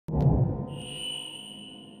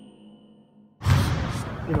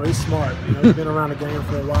you know, he's smart. You know, he's been around the game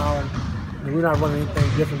for a while, and we're not running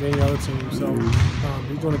anything different than any other team. So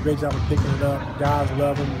he's doing a great job of picking it up. Guys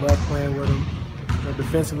love him, love playing with him. You know,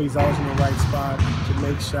 defensively, he's always in the right spot to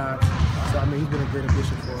make shots. So I mean, he's been a great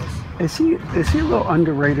addition for us. Is he a little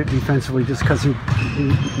underrated defensively just because he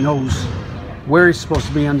knows where he's supposed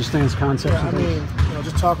to be, understands concepts? Yeah, I mean, you know,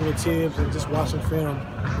 just talking with Tibbs and just watching film,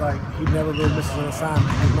 like he never really misses an assignment.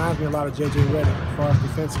 He reminds me a lot of J.J. Redick as far as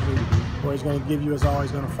defensively, where he's going to give you his all,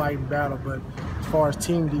 he's going to fight and battle. But as far as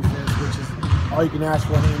team defense, which is all you can ask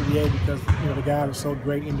for in the NBA, because you know the guys are so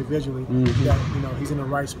great individually that you know he's in the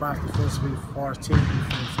right spots defensively as far as team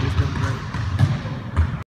defense. So